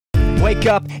Wake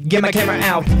up, get my camera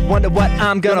out, wonder what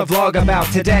I'm gonna vlog about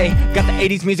today. Got the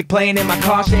 80s music playing in my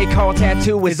car, Shay Carl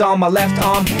tattoo is on my left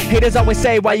arm. Haters always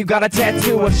say, why you got a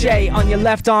tattoo of Shay on your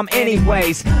left arm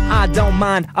anyways? I don't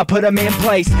mind, I put them in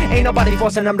place. Ain't nobody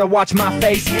forcing them to watch my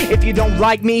face. If you don't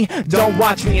like me, don't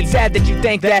watch me. It's sad that you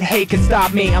think that hate can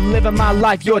stop me. I'm living my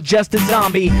life, you're just a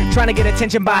zombie, trying to get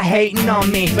attention by hating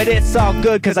on me. But it's all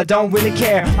good, cause I don't really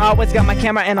care. I always got my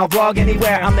camera and I'll vlog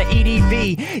anywhere. I'm the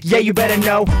EDV, yeah you better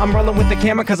know. I'm rolling with the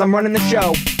camera cause I'm running the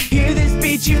show. Hear this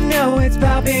beat, you know it's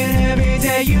popping. Every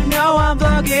day you know I'm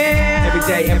vlogging.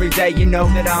 Every day you know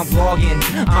that I'm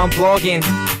vlogging.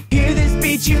 Hear this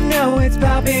beat, you know it's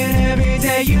popping. Every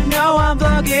day you know I'm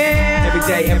vlogging.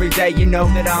 Every day you know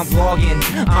that I'm vlogging.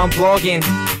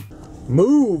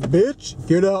 Move, bitch,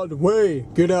 get out the way.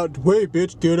 Get out the way,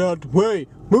 bitch, get out the way.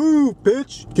 Move,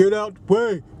 bitch, get out the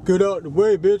way. Get out the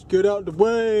way, bitch, get out the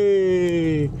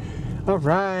way.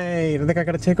 Alright, I think I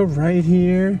gotta take a right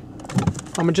here.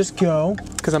 I'ma just go,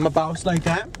 because I'm a boss like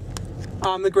that.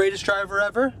 I'm the greatest driver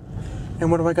ever.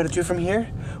 And what do I gotta do from here?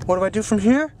 What do I do from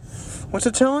here? What's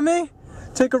it telling me?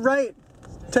 Take a right.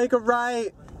 Take a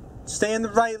right. Stay in the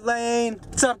right lane.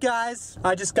 What's up, guys?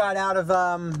 I just got out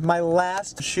of my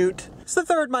last shoot. It's the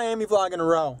third Miami vlog in a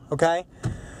row, okay?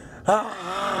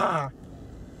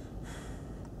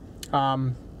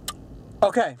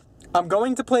 Okay. I'm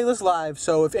going to Playlist Live,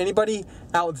 so if anybody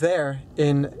out there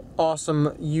in awesome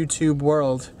YouTube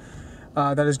world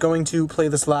that is going to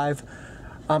Playlist Live,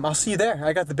 I'll see you there.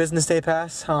 I got the business day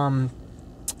pass.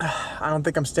 I don't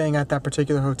think I'm staying at that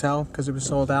particular hotel because it was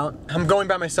sold out. I'm going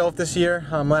by myself this year.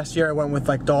 Last year I went with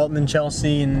like Dalton and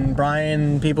Chelsea and Brian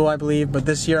and people, I believe, but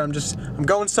this year I'm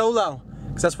going solo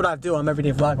because that's what I do. I'm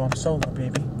everyday vlogger. I'm solo,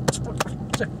 baby.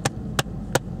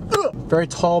 Very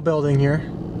tall building here.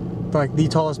 Like the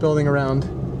tallest building around. I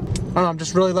don't know, I'm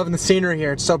just really loving the scenery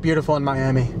here. It's so beautiful in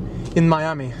Miami.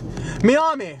 Miami!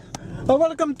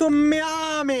 Welcome to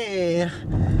Miami!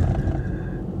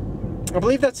 I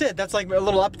believe that's it. That's like a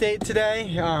little update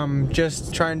today.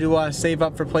 Just trying to save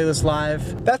up for Playlist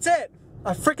Live. That's it!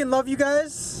 I freaking love you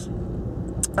guys.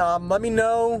 Let me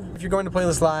know if you're going to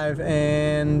Playlist Live,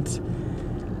 and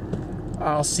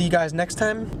I'll see you guys next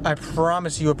time. I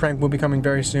promise you a prank will be coming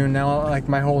very soon. Now, like,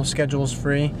 my whole schedule is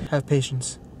free. Have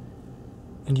patience,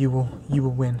 and you will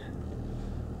win.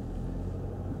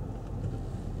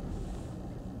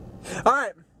 All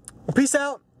right, well, peace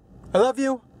out. I love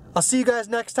you. I'll see you guys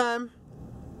next time.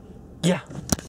 Yeah.